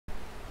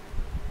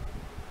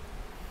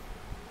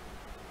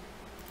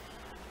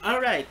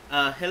Alright,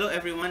 hello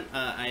everyone.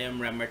 I am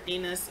Ram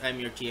Martinez. I'm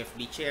your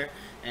GFB chair,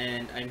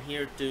 and I'm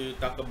here to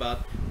talk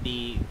about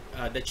the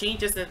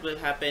changes that will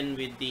happen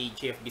with the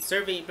GFB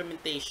survey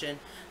implementation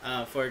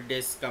for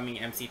this coming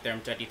MC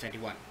term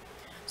 2021.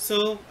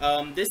 So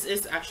this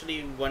is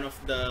actually one of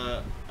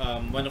the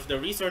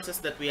resources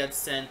that we had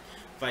sent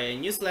via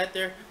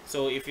newsletter.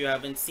 So if you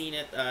haven't seen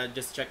it,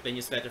 just check the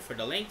newsletter for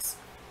the links.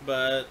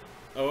 But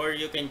or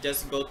you can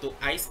just go to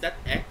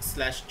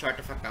ice.x/chart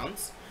of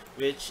accounts,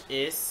 which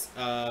is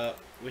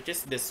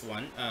this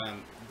one,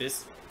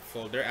 this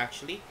folder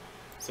actually.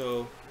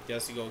 So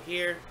just go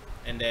here,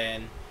 and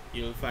then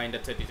you'll find the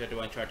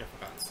 2021 chart of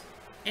accounts.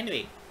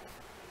 Anyway,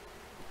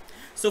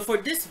 so for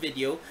this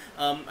video,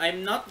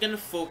 I'm not gonna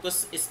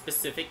focus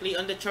specifically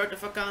on the chart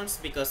of accounts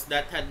because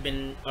that had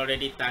been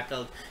already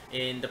tackled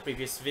in the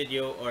previous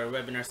video or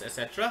webinars,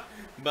 etc.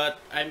 But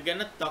I'm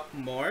gonna talk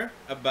more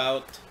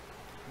about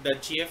the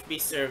GFB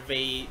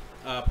survey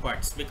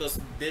parts because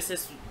this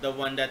is the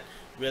one that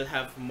will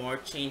have more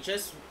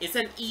changes. It's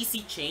an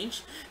easy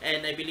change,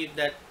 and I believe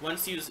that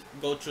once you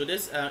go through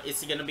this,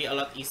 it's gonna be a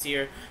lot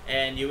easier,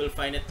 and you will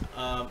find it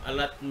a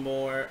lot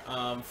more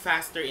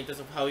faster in terms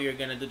of how you're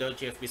gonna do the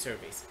GFB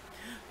surveys.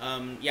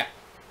 Yeah,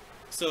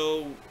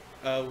 so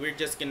we're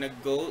just gonna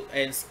go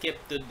and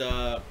skip to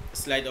the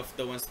slide of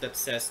the ones that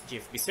says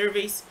GFB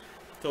surveys.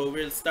 So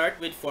we'll start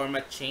with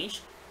format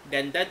change,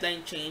 then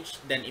deadline change,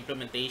 then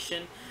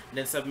implementation,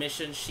 then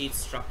submission sheet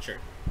structure.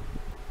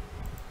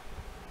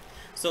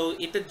 So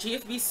in the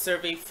GFB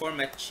survey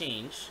format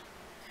change,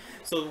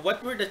 so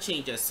what were the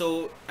changes?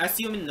 So as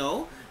you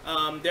know,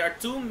 there are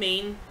two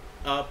main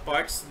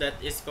parts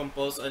that is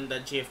composed on the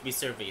GFB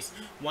surveys.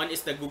 One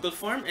is the Google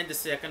form, and the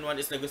second one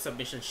is the Google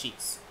submission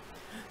sheets.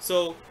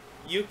 So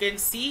you can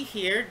see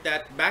here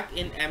that back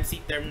in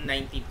MC term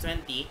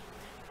 1920,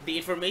 the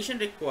information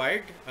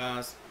required,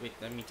 wait,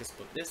 let me just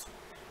put this.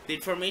 The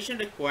information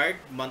required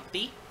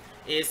monthly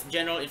is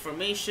general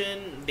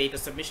information, data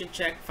submission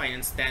check,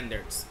 finance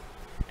standards.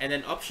 And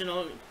then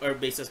optional or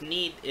basis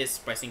need is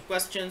pricing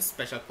questions,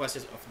 special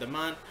questions of the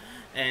month,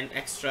 and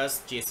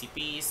extras,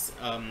 GCPs,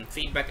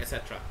 feedback,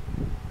 etc.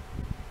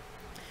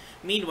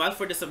 Meanwhile,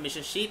 for the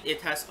submission sheet,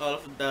 it has all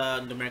of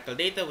the numerical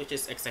data, which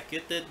is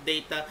executed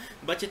data,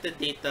 budgeted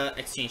data,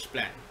 exchange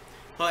plan.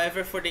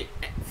 However, for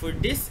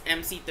this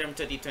MC term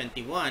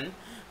 2021,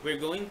 we're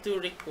going to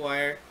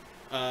require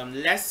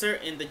lesser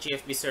in the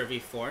GFB survey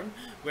form,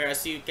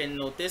 whereas you can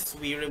notice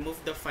we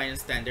removed the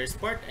finance standards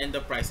part and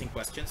the pricing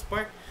questions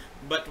part,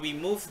 but we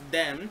moved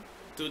them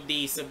to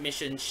the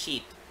submission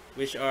sheet,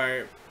 which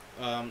are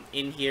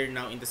in here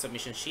now in the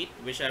submission sheet,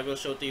 which I will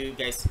show to you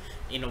guys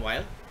in a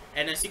while.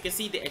 And as you can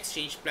see, the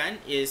exchange plan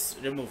is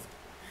removed.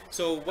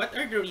 So what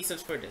are the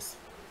reasons for this?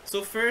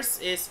 So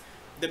first is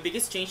the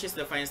biggest change is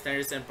the finance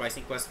standards and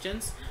pricing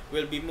questions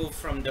will be moved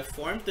from the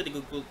form to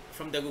the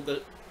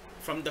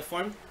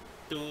form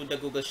to the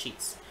Google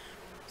Sheets.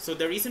 So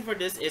the reason for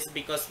this is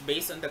because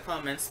based on the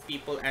comments,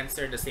 people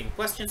answer the same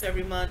questions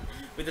every month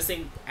with the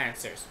same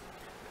answers,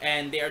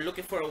 and they are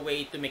looking for a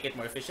way to make it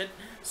more efficient.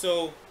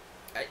 So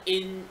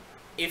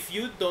if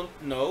you don't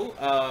know,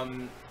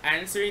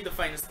 answering the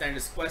finance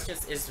standards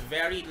questions is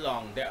very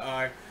long. There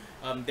are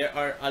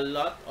a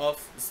lot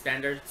of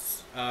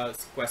standards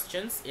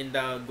questions in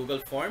the Google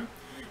form,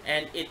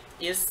 and it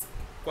is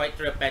quite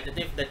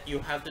repetitive that you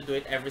have to do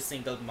it every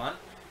single month,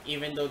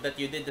 even though that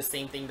you did the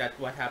same thing that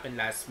what happened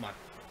last month.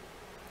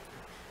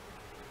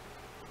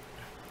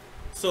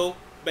 So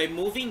by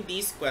moving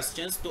these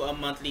questions to a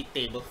monthly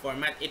table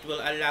format, it will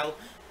allow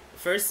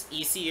first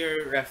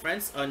easier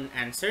reference on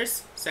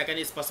answers. Second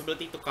is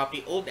possibility to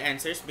copy old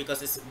answers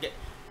because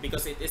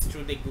it is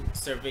through the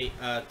survey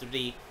through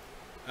the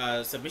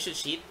submission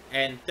sheet.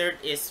 And third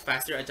is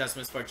faster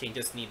adjustments for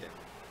changes needed.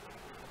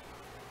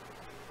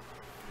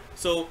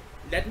 So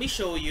let me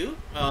show you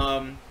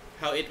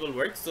how it will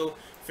work. So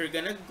if you're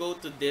gonna go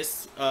to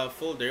this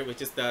folder,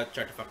 which is the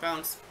chart of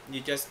accounts, you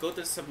just go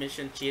to the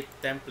submission sheet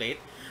template.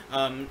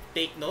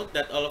 Take note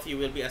that all of you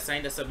will be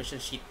assigned a submission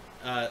sheet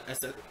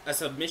a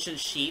submission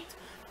sheet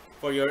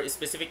for your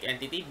specific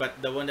entity,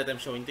 but the one that I'm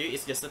showing to you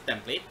is just a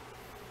template.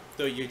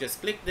 So you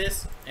just click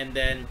this, and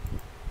then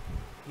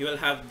you will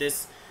have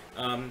this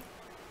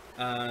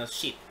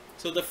sheet.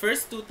 So the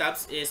first two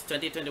tabs is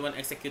 2021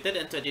 executed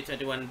and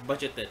 2021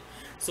 budgeted.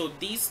 So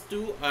these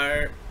two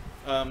are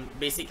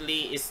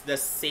basically is the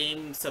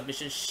same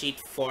submission sheet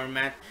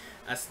format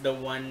as the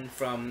one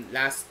from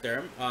last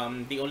term.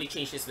 The only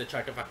change is the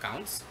chart of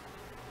accounts.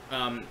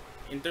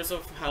 In terms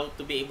of how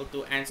to be able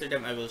to answer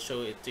them, I will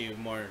show it to you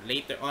more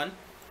later on.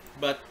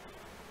 But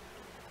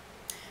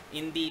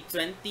in the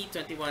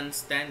 2021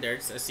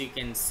 standards, as you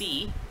can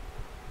see,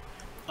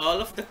 all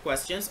of the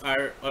questions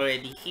are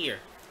already here.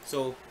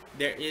 So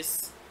they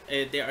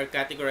are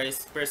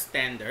categorized per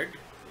standard.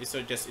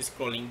 So just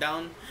scrolling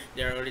down,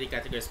 they are already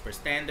categorized per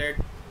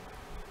standard.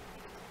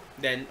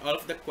 Then all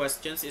of the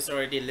questions is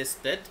already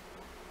listed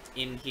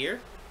in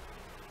here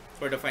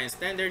for the finance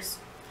standards.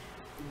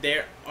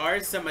 There are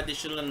some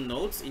additional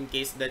notes in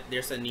case that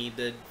there's a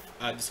needed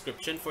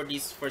description for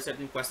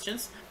certain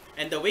questions.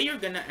 And the way you're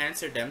gonna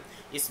answer them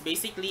is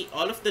basically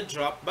all of the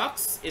drop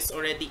box is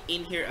already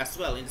in here as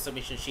well in the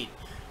submission sheet.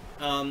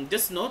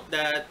 Just note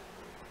that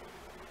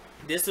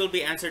this will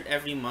be answered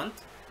every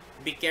month.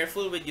 Be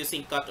careful with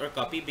using cut or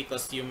copy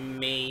because you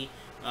may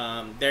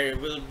there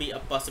will be a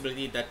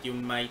possibility that you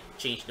might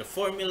change the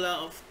formula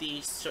of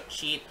the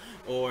sheet,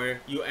 or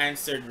you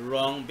answered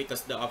wrong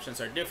because the options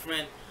are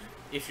different.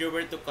 If you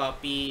were to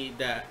copy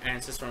the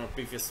answers from a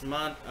previous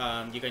month,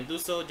 you can do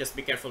so. Just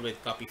be careful with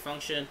copy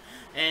function,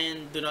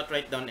 and do not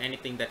write down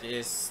anything that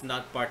is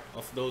not part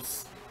of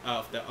those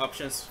of the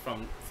options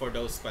for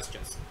those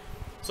questions.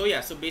 So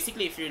yeah, so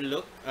basically if you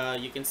look,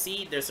 you can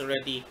see there's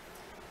already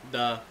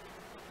the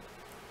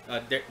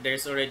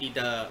there's already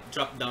the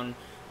drop down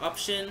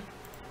option.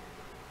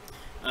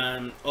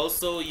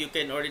 Also, you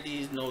can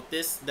already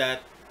notice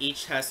that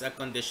each has a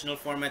conditional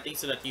formatting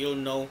so that you'll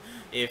know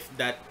if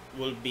that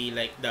will be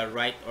like the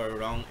right or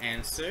wrong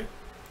answer.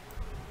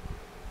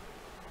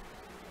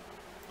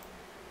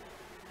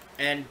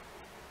 And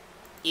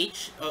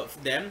each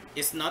of them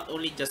is not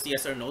only just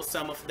yes or no,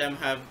 some of them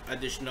have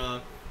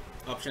additional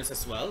options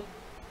as well.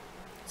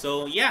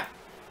 So yeah,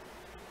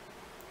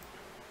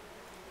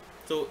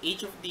 so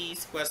each of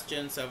these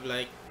questions have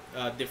like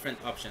different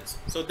options.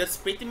 So that's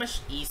pretty much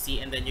easy,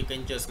 and then you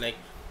can just like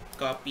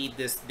copy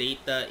this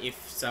data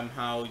if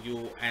somehow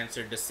you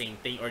answered the same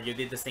thing or you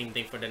did the same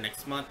thing for the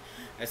next month,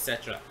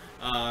 etc.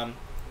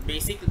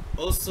 Basically,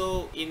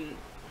 also in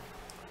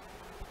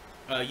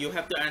you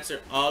have to answer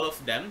all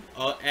of them,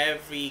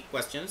 every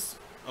questions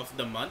of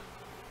the month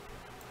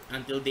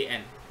until the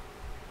end.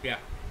 Yeah.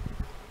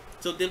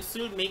 So this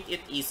will make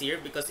it easier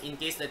because in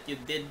case that you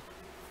did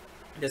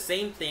the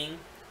same thing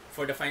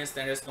for the finance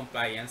standards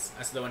compliance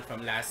as the one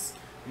from last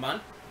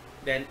month,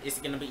 then it's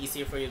gonna be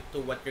easier for you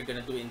to what you're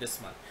gonna do in this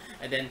month.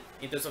 And then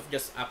in terms of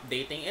just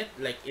updating it,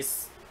 like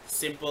it's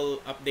simple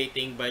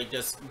updating by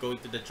just going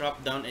to the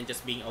drop down and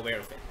just being aware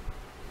of it.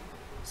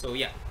 So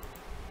yeah.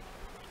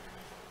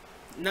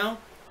 Now,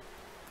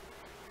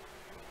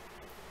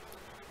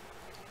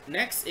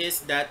 next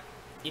is that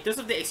in terms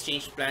of the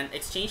exchange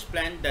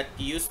plan that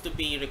used to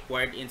be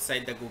required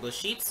inside the Google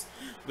Sheets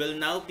will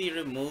now be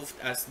removed,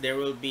 as there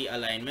will be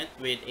alignment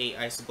with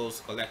AIESEC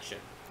goals collection,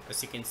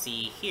 as you can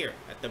see here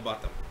at the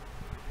bottom.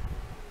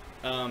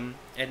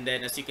 And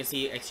then as you can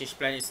see, exchange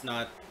plan is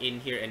not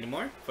in here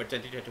anymore for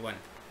 2021.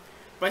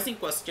 Pricing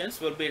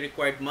questions will be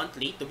required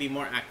monthly to be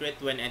more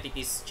accurate when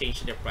entities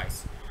change their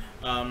price.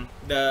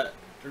 The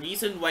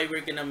reason why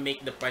we're gonna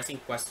make the pricing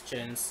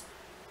questions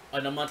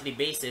on a monthly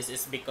basis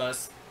is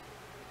because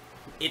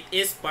it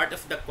is part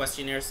of the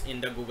questionnaires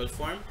in the Google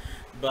form,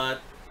 but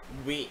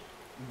we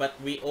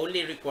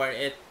only require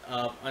it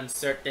on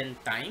certain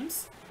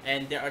times.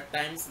 And there are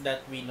times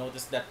that we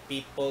notice that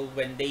people,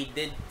 when they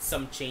did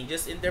some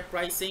changes in their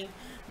pricing,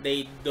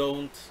 they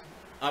don't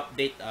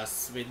update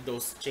us with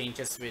those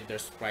changes with their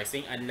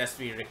pricing unless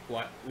we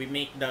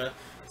make the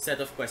set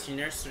of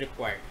questionnaires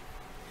required.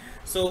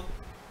 So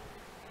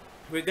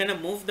we're gonna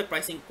move the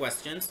pricing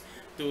questions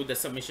to the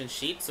submission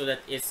sheet so that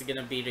it's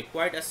gonna be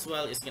required as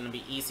well. It's gonna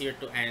be easier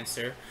to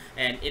answer,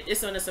 and it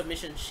is on a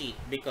submission sheet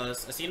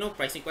because, as you know,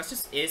 pricing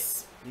questions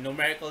is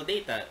numerical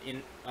data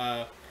and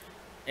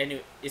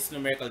it's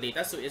numerical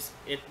data, so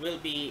it will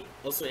be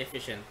also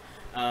efficient,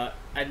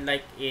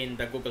 unlike in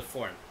the Google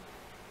form.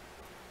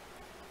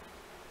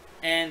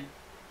 And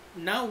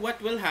now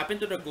what will happen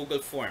to the Google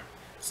form?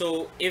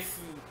 So if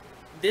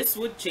this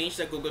would change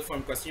the Google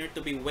form questionnaire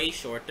to be way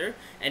shorter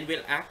and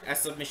will act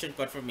as submission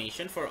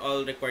confirmation for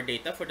all required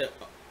data for the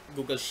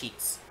Google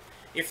Sheets.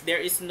 If there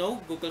is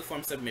no Google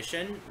form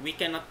submission, we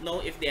cannot know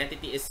if the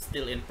entity is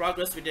still in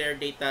progress with their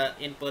data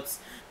inputs,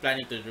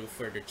 planning to do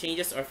further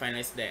changes, or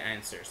finalize the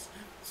answers.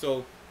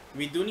 So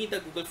we do need the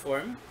Google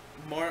form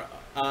more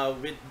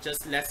with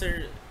just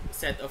lesser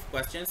set of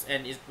questions,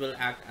 and it will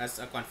act as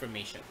a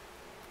confirmation.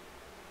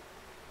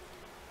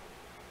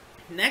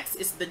 Next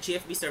is the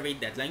GFB survey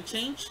deadline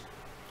change.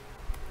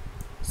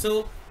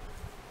 So,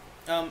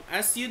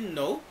 as you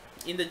know,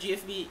 in the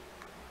GFB,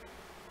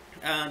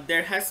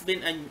 there has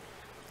been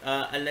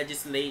a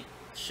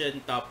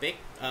legislation topic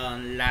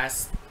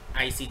last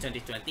IC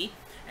 2020,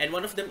 and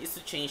one of them is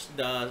to change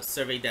the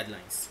survey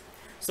deadlines.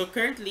 So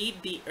currently,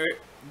 the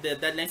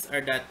deadlines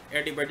are that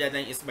early bird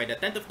deadline is by the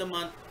 10th of the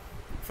month,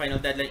 final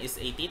deadline is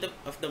 18th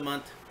of the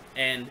month,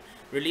 and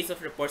release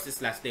of reports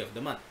is last day of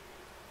the month.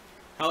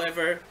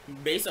 However,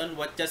 based on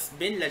what just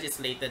been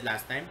legislated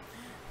last time,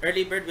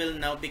 early bird will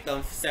now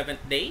become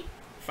 7th day,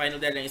 final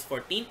deadline is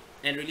 14th,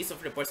 and release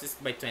of reports is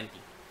by 20.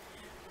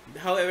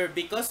 However,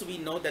 because we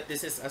know that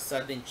this is a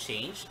sudden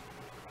change,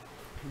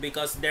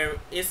 because there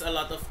is a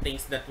lot of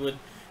things that would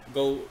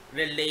go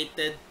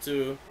related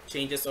to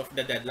changes of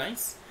the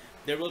deadlines,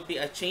 there will be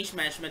a change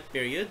management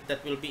period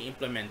that will be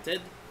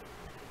implemented.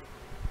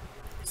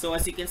 So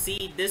as you can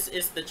see, this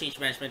is the change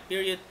management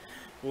period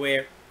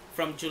where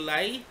from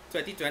July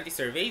 2020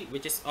 survey,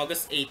 which is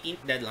August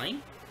 18th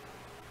deadline,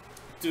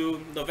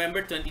 to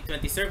November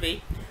 2020 survey,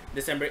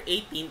 December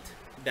 18th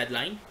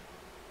deadline,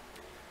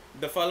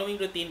 the following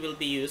routine will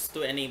be used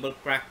to enable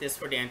practice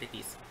for the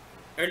entities.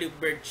 early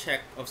bird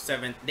check of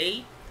 7th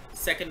day,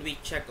 second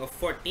week check of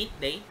 14th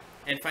day,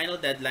 and final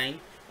deadline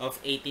of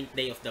 18th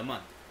day of the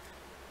month.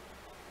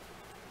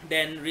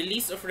 Then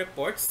release of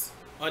reports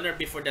on or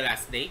before the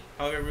last day.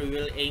 However, we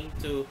will aim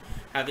to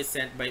have it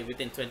sent by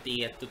within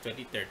 20th to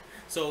 23rd.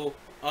 So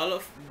all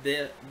of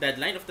the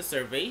deadline of the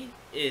survey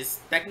is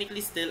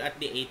technically still at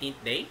the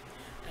 18th day,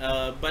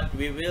 but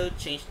we will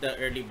change the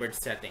early bird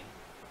setting.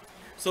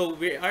 So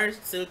we are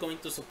still going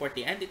to support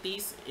the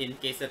entities in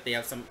case that they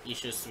have some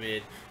issues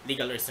with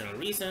legal or external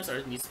reasons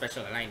or need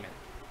special alignment.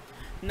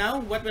 Now,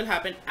 what will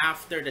happen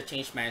after the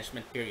change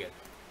management period?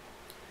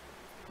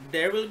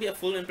 There will be a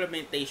full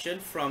implementation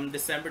from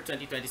December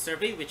 2020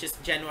 survey, which is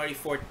January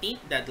 14th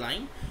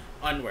deadline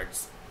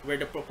onwards, where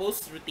the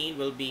proposed routine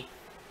will be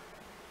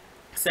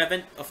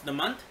 7th of the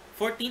month,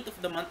 14th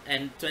of the month,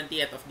 and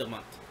 20th of the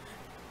month.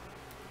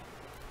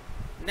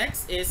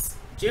 Next is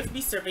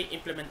GFB Survey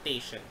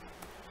Implementation.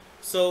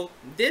 So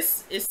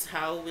this is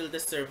how will the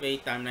survey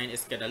timeline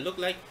is gonna look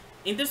like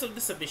in terms of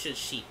the submission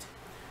sheet.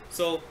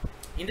 So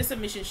in the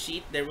submission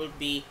sheet, there will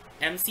be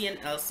MC and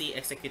LC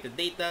executed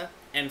data,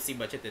 MC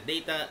budgeted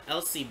data,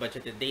 LC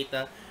budgeted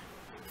data,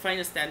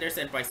 final standards,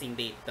 and pricing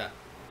data.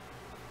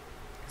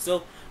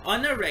 So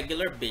on a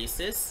regular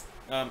basis,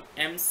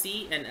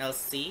 MC and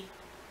LC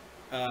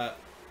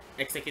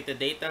executed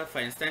data,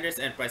 final standards,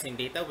 and pricing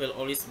data will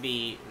always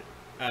be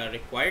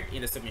required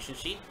in the submission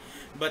sheet.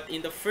 But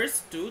in the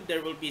first two,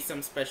 there will be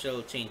some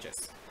special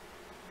changes.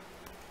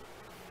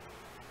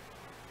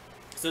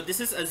 So this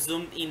is a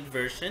zoomed in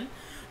version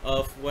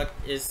of what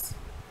is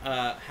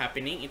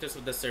happening in terms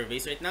of the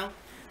surveys right now.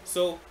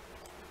 So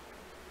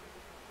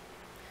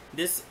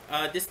this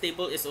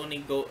table is only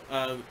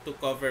to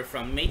cover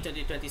from May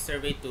 2020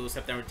 survey to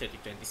September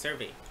 2020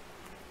 survey.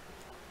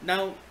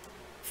 Now,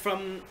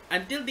 from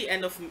until the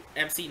end of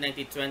MC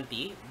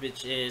 1920,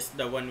 which is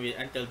the one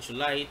until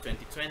July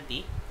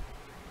 2020.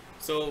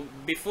 So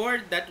before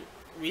that,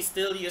 we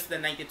still use the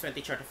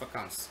 1920 chart of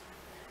accounts.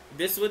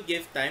 This would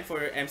give time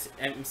for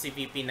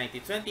MCVP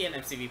 1920 and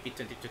MCVP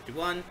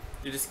 2021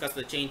 to discuss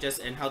the changes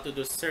and how to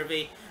do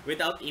survey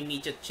without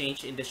immediate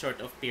change in the short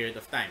of period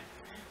of time.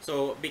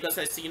 So because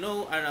as you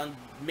know, around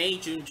May,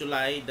 June,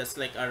 July, that's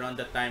like around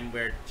the time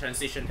where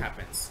transition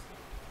happens.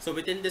 So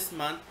within this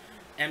month,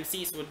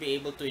 MCs would be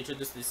able to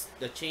introduce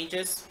the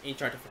changes in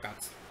chart of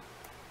accounts.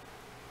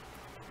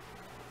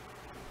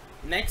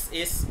 Next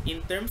is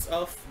in terms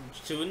of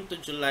June to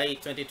July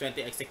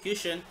 2020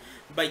 execution.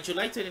 By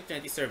July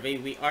 2020 survey,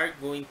 we are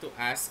going to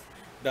ask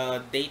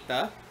the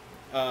data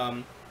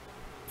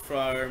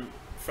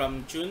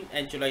from June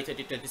and July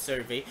 2020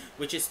 survey,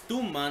 which is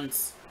 2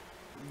 months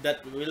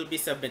that will be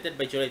submitted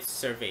by July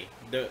survey,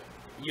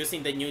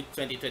 using the new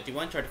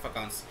 2021 chart of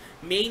accounts,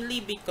 mainly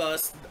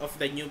because of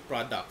the new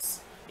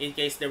products, in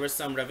case there was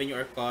some revenue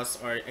or cost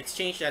or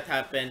exchange that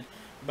happened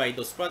by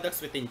those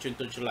products within June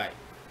to July.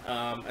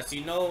 As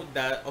you know,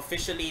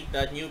 officially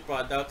the new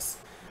products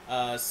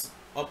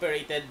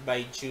operated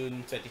by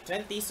June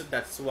 2020, so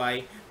that's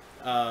why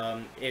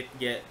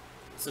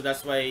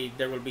that's why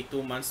there will be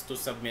 2 months to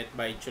submit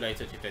by July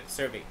 2020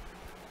 survey.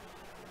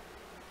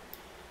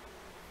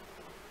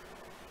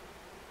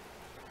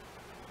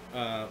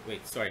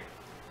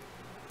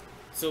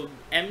 So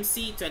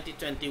MC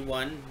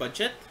 2021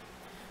 budget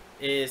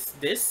is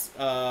this,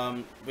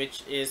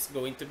 which is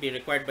going to be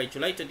required by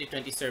July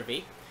 2020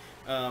 survey,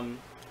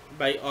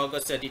 by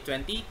August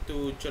 2020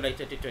 to July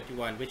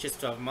 2021, which is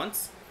 12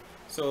 months.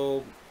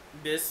 So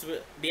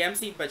the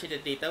MC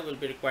budgeted data will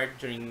be required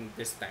during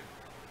this time.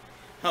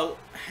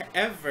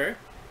 However,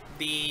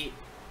 the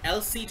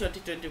LC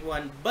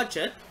 2021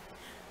 budget,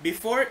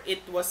 before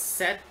it was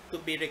set to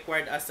be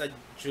required as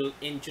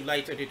in July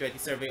 2020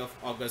 survey of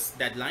August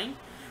deadline,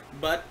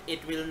 but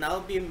it will now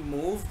be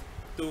moved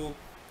to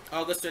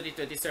August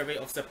 2020 survey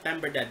of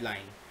September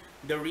deadline.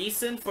 The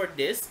reason for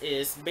this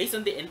is based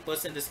on the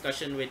inputs and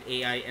discussion with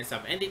AI and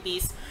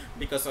sub-entities.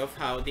 Because of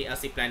how the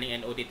LC planning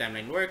and OD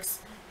timeline works,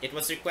 it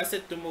was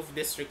requested to move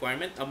this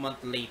requirement a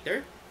month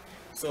later.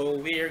 So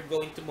we're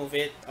going to move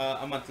it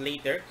a month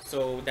later.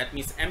 So that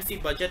means MC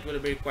budget will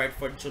be required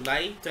for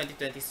July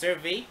 2020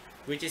 survey,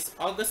 which is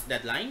August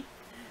deadline,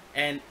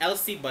 and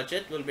LC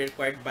budget will be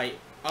required by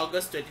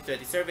August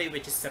 2020 survey,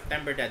 which is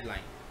September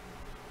deadline.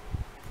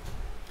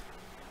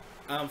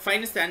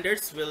 Final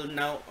standards will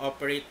now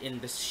operate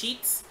in the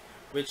sheets,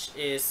 which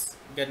is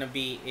gonna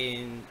be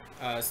in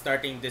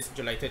starting this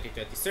July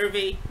 2020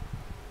 survey.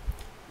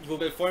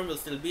 Google form will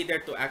still be there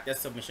to act as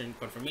submission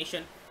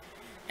confirmation,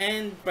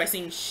 and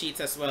pricing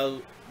sheets as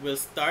well will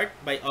start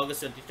by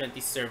August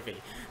 2020 survey.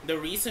 The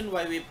reason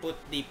why we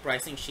put the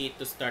pricing sheet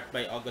to start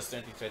by August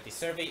 2020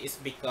 survey is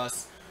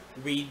because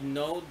we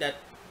know that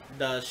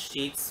the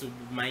sheets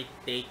might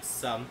take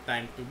some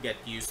time to get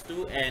used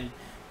to, and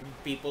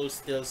people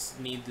still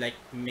need like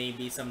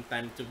maybe some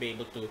time to be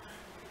able to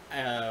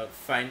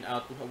find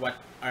out what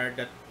are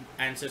the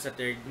answers that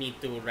they need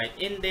to write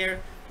in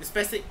there,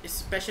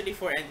 especially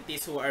for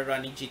entities who are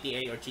running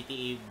GTA or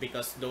GTE,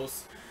 because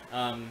those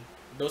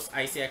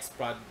ICX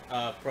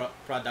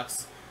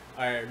products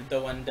are the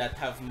one that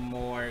have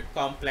more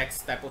complex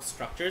type of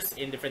structures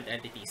in different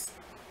entities.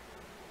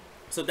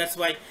 So that's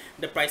why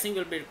the pricing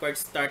will be required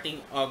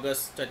starting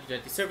August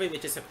 2020 survey,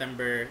 which is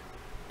September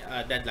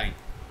deadline.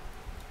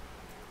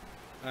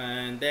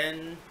 And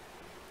then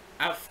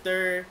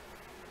after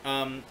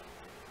um,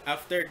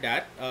 after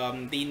that,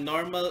 the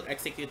normal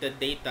executed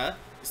data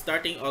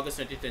starting August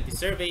 2020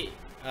 survey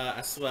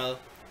as well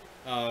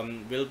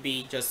will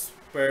be just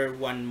per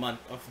 1 month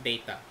of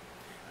data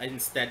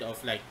instead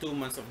of like 2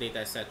 months of data,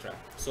 etc.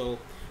 So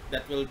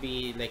that will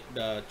be like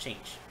the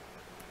change.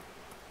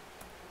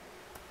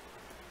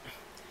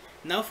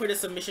 Now for the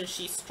submission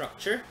sheet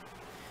structure.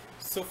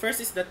 So first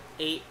is that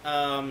a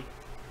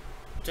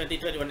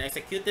 2021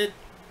 executed.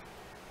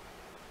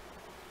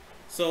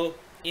 So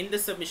in the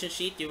submission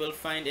sheet, you will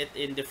find it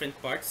in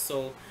different parts.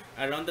 So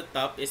around the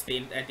top is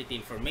the entity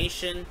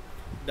information.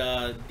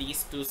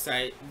 These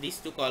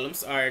two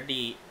columns are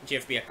the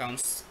GFB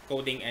accounts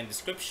coding and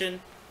description,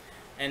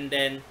 and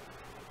then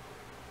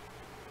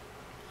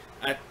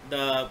at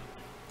the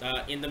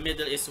in the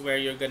middle is where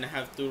you're gonna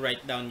have to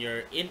write down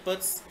your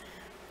inputs.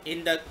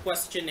 In the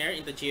questionnaire,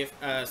 in the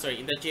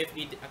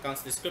GFB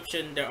accounts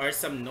description, there are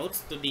some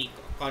notes to the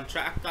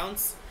contra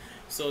accounts,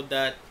 so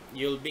that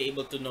you'll be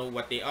able to know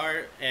what they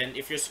are. And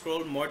if you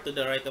scroll more to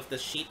the right of the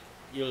sheet,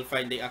 you'll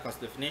find the accounts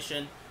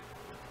definition.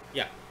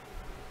 Yeah.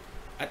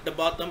 At the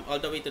bottom, all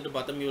the way to the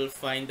bottom, you will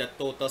find the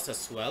totals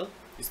as well,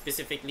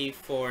 specifically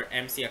for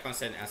MC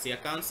accounts and LC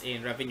accounts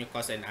in revenue,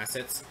 cost, and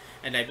assets,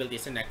 and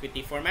liabilities and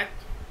equity format.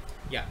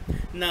 Yeah.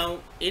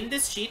 Now, in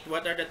this sheet,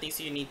 what are the things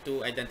you need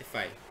to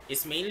identify?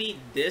 It's mainly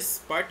this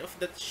part of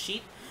the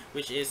sheet,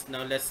 which is,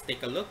 now let's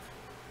take a look,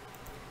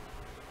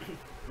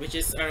 which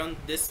is around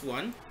this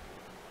one.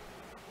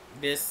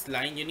 This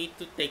line, you need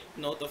to take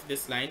note of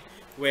this line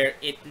where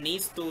it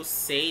needs to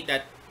say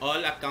that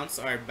all accounts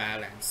are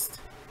balanced.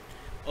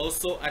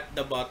 Also at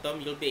the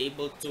bottom, you'll be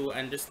able to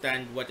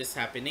understand what is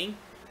happening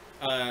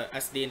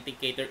as the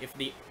indicator if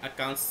the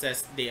account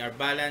says they are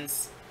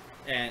balanced,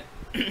 and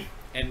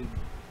and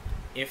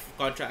if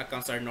contra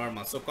accounts are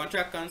normal. So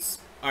contra accounts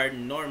are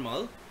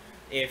normal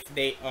if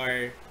they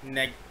are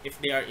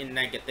in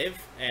negative,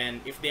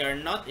 and if they are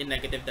not in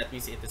negative, that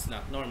means it is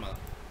not normal.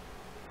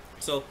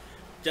 So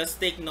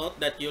just take note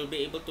that you'll be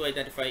able to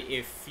identify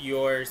if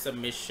your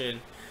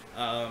submission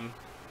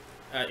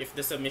if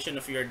the submission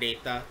of your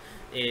data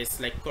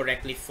is like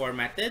correctly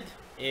formatted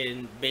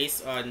in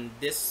based on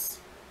this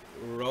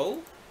row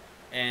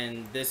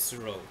and this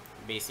row,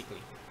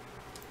 basically.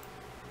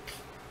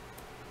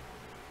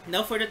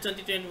 Now for the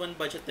 2021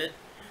 budgeted.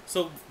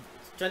 So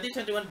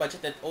 2021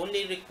 budgeted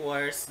only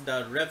requires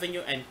the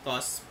revenue and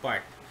cost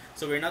part.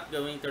 So we're not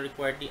going to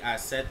require the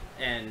asset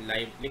and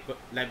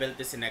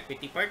liabilities and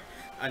equity part,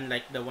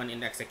 unlike the one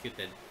in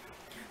executed.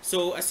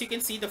 So as you can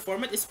see, the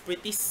format is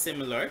pretty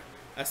similar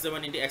as the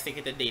one in the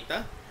executed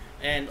data,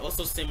 and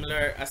also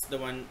similar as the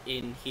one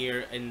in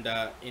here in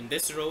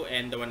this row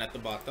and the one at the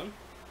bottom.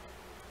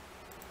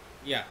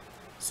 Yeah,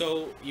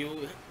 so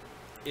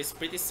it's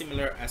pretty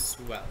similar as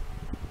well.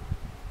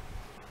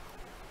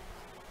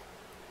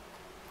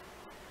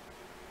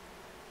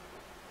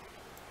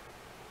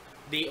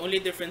 The only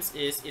difference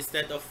is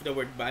instead of the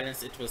word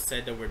balance, it will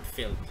say the word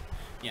filled.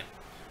 Yeah.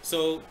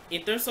 So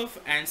in terms of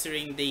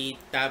answering the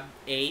tab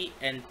A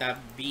and tab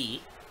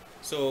B,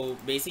 so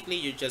basically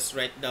you just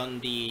write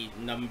down the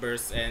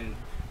numbers and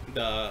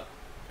the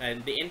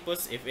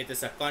inputs. If it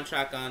is a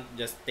contra account,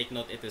 just take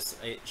note it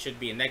should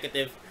be a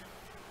negative.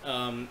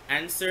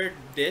 Answer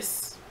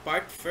this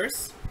part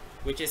first,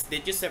 which is,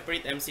 did you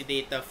separate MC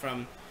data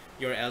from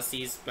your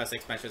LCs plus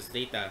expansions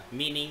data?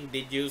 Meaning,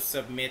 did you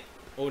submit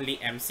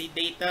only MC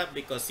data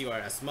because you are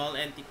a small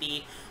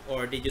entity,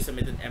 or did you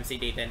submit an MC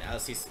data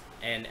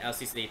and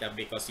LCs data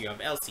because you have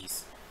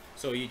LCs?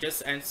 So you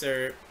just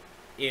answer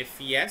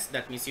if yes,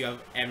 that means you have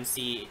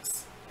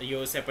MCs,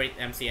 you separate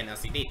MC and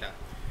LC data.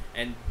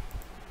 And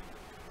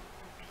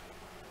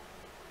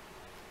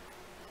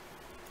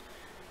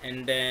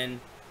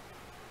then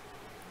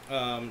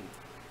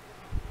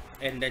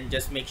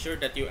just make sure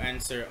that you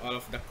answer all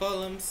of the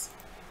columns,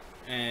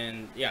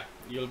 and yeah,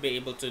 you'll be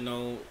able to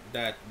know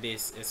that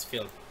this is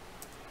filled.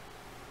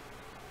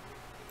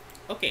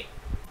 Okay.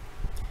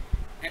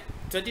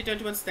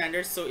 2021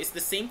 standards, so it's the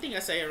same thing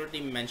as I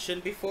already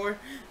mentioned before.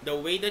 The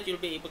way that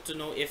you'll be able to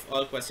know if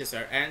all questions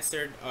are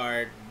answered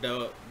are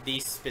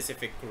these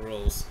specific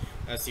rows.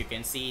 As you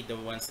can see, the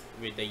ones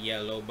with the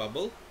yellow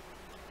bubble.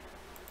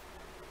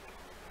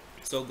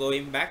 So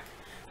going back,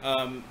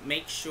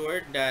 make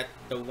sure that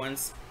the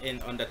ones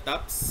on the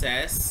top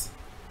says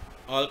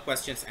all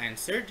questions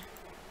answered,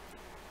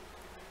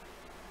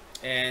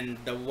 and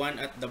the one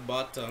at the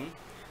bottom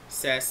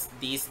says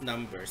these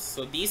numbers.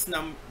 So these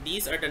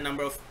are the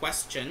number of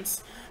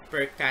questions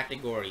per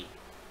category.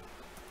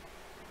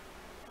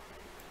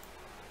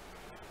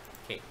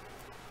 Okay.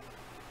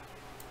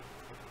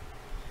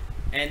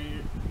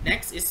 And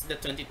next is the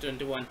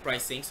 2021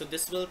 pricing. So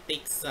this will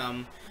take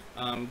some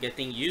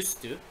getting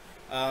used to,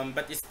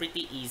 but it's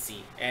pretty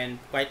easy and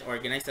quite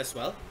organized as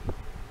well.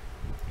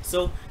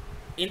 So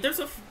in terms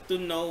of to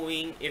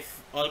knowing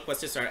if all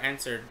questions are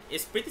answered,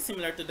 is pretty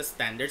similar to the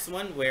standards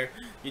one, where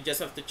you just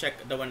have to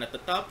check the one at the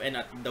top and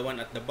the one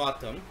at the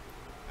bottom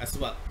as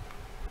well.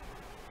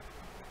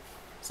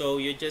 So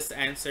you just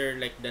answer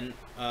like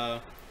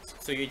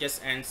so you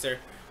just answer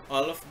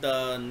all of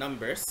the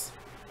numbers,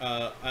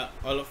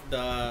 all of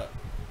the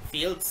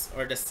fields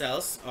or the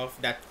cells of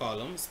that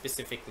column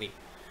specifically,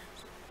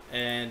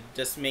 and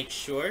just make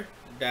sure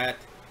that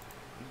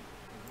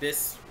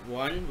this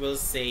one will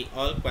say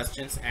all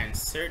questions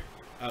answered.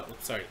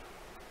 Oops, sorry.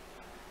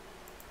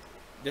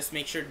 Just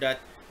make sure that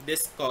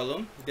this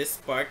column, this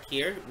part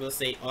here, will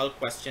say all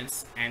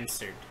questions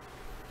answered.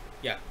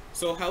 Yeah.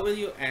 So how will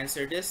you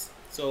answer this?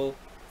 So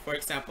for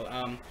example,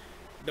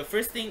 the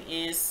first thing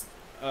is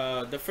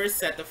the first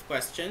set of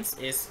questions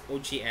is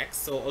OGX.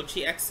 So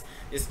OGX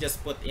is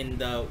just put in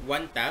the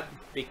one tab,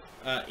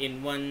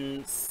 in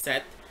one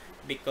set,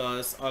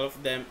 because all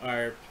of them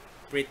are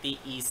pretty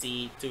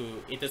easy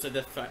to in terms of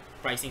the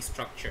pricing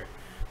structure.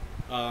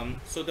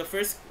 So the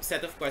first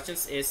set of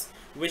questions is,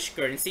 which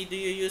currency do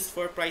you use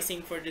for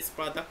pricing for this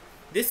product?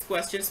 This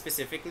question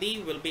specifically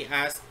will be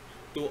asked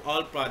to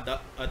all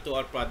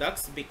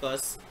products,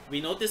 because we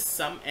notice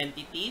some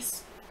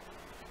entities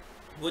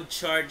would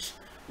charge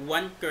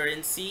one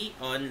currency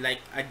on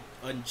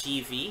on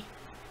GV,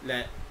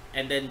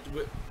 and then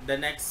the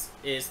next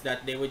is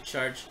that they would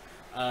charge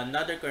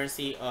another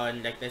currency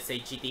on, like, let's say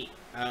GT,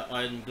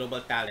 on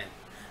global talent.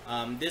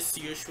 This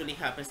usually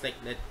happens like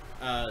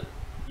that.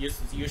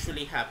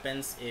 Usually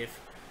happens if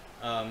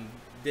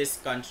this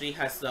country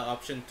has the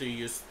option to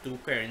use two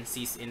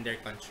currencies in their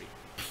country.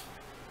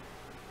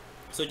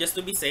 So just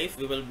to be safe,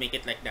 we will make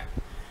it like that.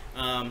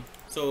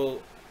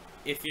 So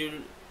if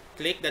you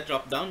click the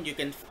drop down, you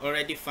can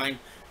already find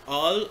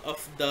all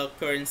of the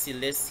currency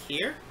lists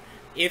here.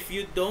 If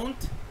you don't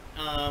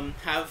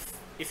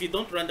if you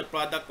don't run the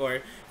product, or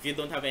if you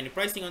don't have any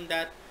pricing on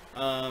that,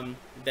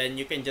 then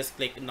you can just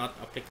click not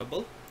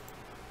applicable.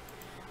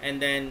 And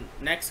then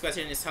next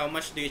question is, how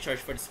much do you charge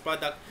for this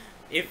product?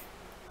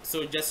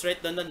 So just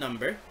write down the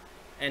number,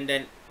 and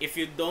then if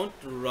you don't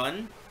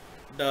run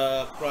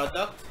the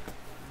product,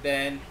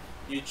 then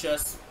you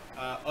just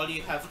all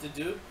you have to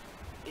do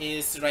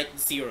is write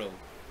 0,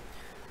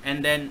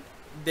 and then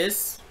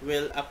this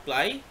will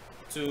apply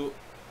to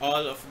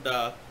all of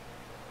the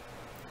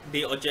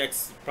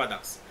OGX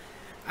products.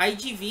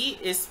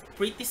 IGV is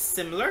pretty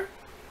similar.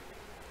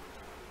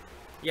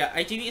 Yeah,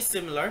 IGV is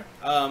similar.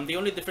 The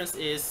only difference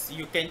is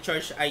you can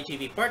charge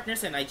IGV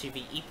partners and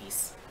IGV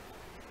EPs.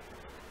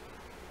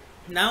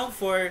 Now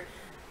for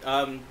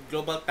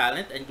global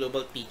talent and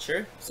global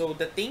teacher. So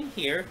the thing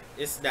here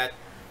is that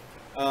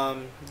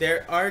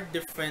there are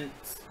different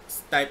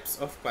types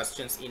of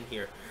questions in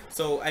here.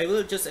 So I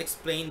will just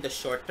explain the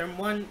short-term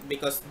one,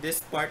 because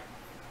this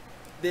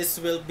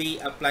will be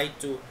applied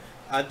to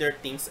other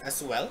things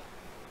as well.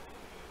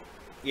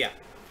 Yeah.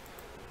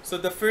 So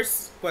the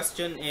first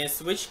question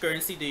is, which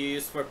currency do you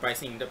use for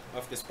pricing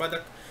of this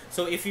product?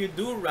 So if you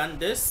do run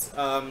this,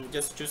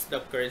 just choose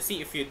the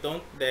currency. If you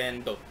don't,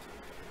 then don't.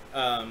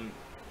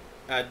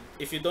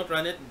 If you don't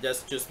run it,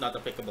 just choose not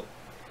applicable.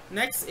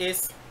 Next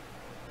is,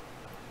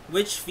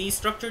 which fee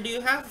structure do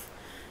you have?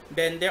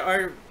 Then there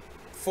are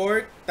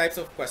 4 types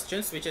of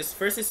questions, which is,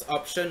 first is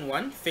option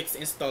 1, fixed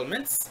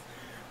installments.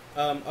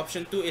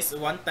 Option 2 is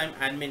one-time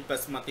admin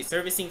plus monthly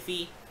servicing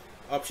fee.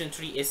 Option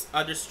 3 is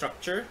other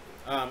structure,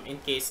 in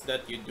case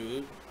that you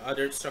do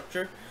other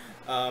structure.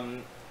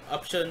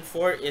 Option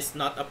 4 is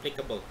not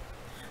applicable.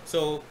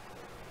 So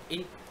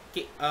in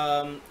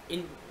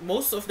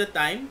most of the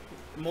time,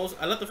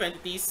 a lot of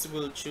entities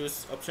will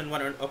choose option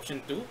 1 or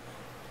option 2.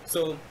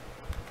 So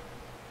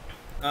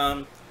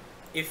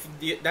if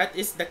that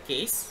is the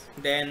case,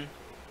 then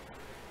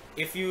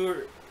if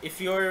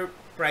your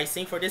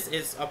pricing for this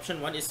is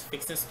option 1 is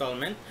fixed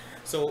installment,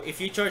 so if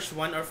you charge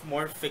 1 or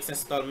more fixed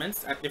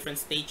installments at different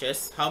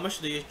stages, how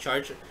much do you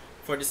charge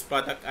for this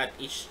product at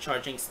each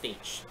charging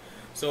stage?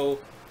 So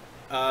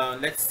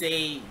let's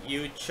say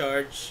you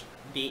charge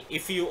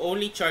if you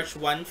only charge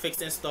 1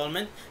 fixed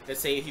installment, let's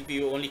say if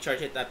you only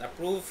charge it at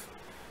approve,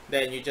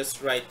 then you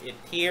just write it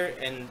here,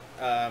 and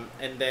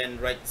then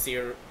write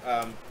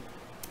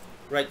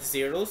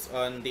zeros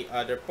on the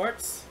other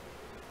parts.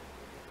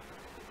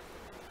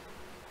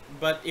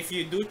 But if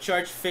you do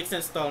charge fixed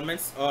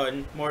installments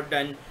on more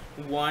than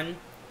 1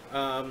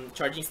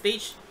 charging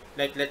stage,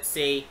 like let's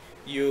say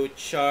you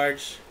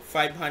charge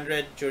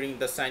 500 during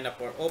the sign up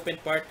or open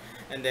part,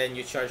 and then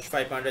you charge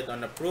 500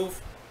 on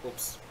approve,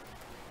 oops,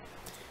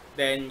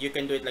 then you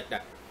can do it like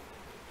that.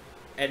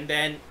 And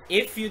then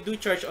if you do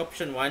charge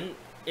option 1,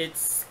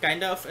 it's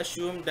kind of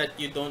assumed that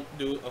you don't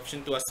do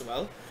option 2 as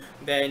well,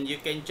 then you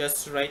can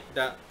just write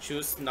the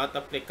choose not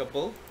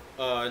applicable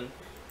on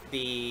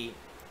the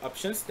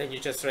options. Then you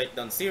just write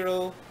down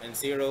 0 and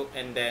 0,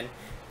 and then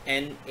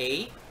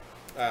NA,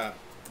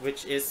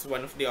 which is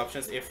one of the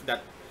options if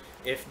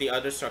the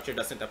other structure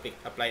doesn't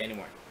apply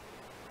anymore.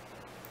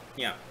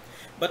 Yeah.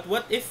 But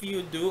what if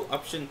you do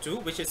option 2,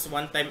 which is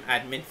one-time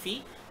admin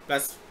fee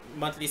plus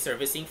monthly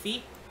servicing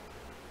fee?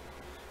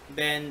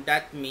 then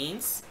that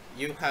means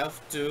you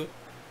have to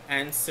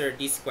answer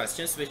these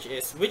questions, which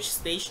is, which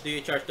stage do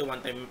you charge the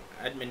one-time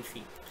admin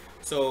fee?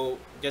 So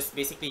just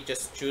basically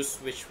just choose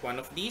which one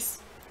of these,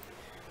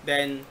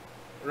 then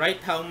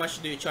write how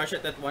much do you charge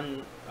at that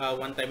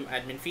one-time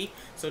admin fee.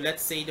 So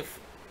let's say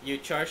you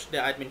charge the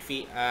admin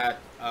fee at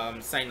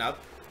sign up,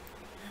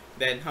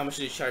 then how much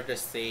do you charge?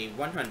 Let's say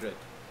 100.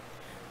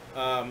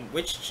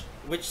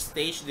 Which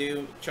stage do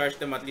you charge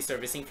the monthly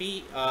servicing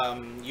fee?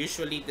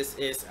 Usually this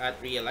is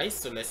at realize,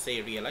 so let's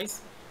say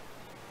realize.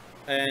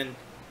 And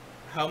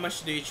how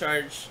much do you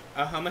charge?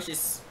 How much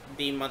is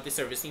the monthly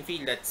servicing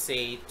fee? Let's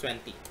say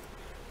 20.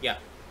 Yeah,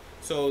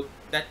 so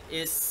that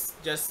is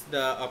just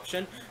the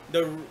option.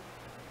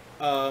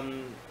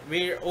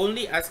 We're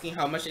only asking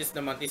how much is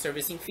the monthly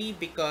servicing fee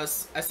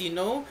because, as you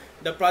know,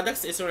 the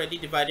products is already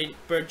divided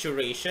per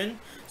duration,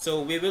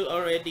 so we will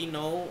already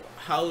know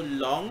how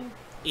long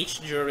each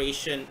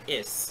duration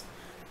is,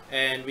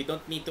 and we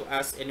don't need to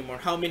ask anymore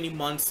how many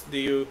months do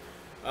you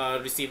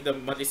receive the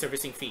monthly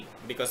servicing fee,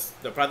 because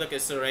the product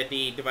is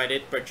already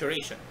divided per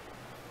duration.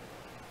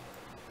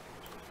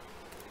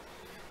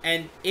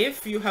 And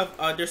if you have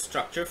other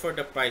structure for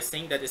the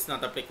pricing that is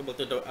not applicable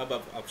to the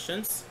above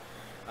options,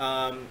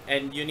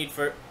 and you need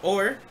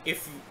or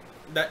if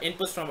the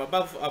inputs from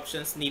above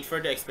options need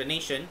further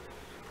explanation,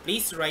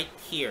 please write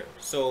here.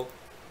 So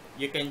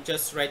you can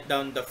just write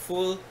down the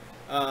full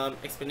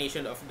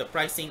explanation of the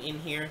pricing in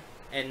here,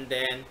 and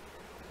then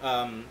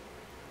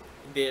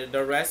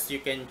the rest you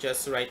can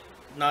just write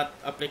not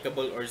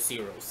applicable or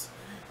zeros.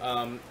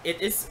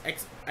 It is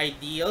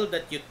ideal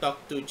that you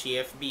talk to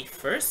GFB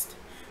first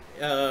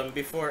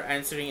before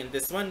answering in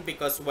this one,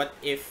 because what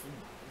if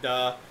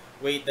the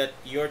way that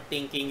you're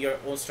thinking your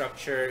own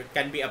structure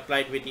can be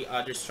applied with the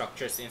other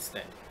structures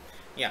instead?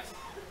 Yeah,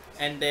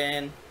 and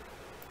then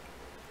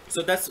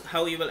so that's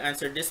how you will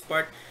answer this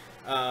part,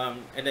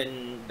 and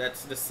then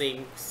that's the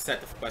same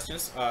set of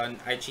questions on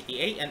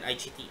IGTA and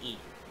IGTE.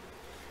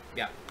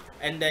 Yeah,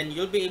 and then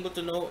you'll be able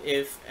to know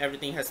if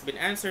everything has been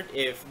answered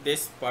if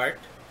this part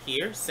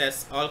here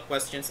says all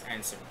questions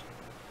answered.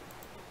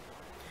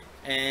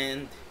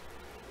 And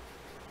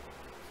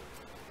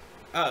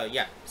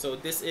yeah, so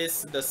this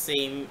is the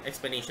same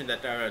explanation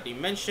that I already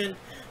mentioned.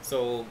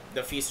 So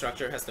the fee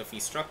structure has the fee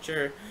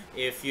structure.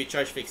 If you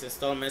charge fixed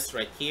installments,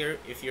 right here.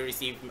 If you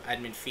receive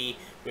admin fee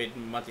with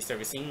monthly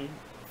servicing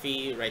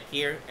fee, right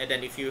here. And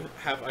then if you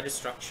have other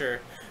structure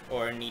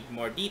or need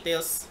more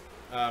details,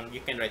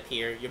 you can write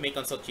here. You may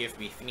consult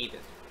GFB if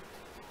needed.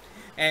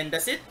 And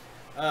that's it.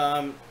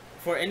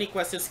 For any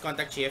questions,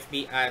 contact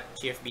GFB at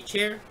GFB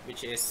Chair,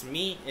 which is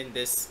me in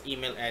this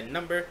email and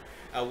number,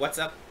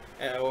 WhatsApp,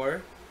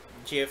 or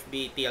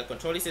GFB TL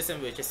controlling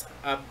system, which is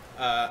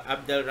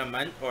Abdel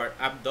Rahman or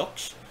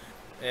Abdoksh.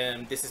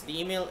 This is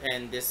the email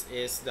and this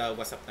is the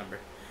WhatsApp number.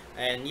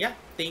 And yeah,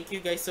 thank you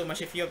guys so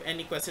much. If you have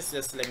any questions,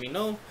 just let me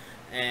know,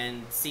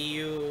 and see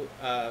you.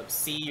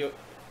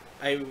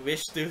 I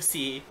wish to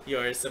see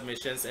your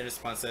submissions and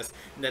responses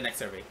in the next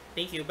survey.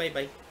 Thank you. Bye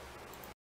bye.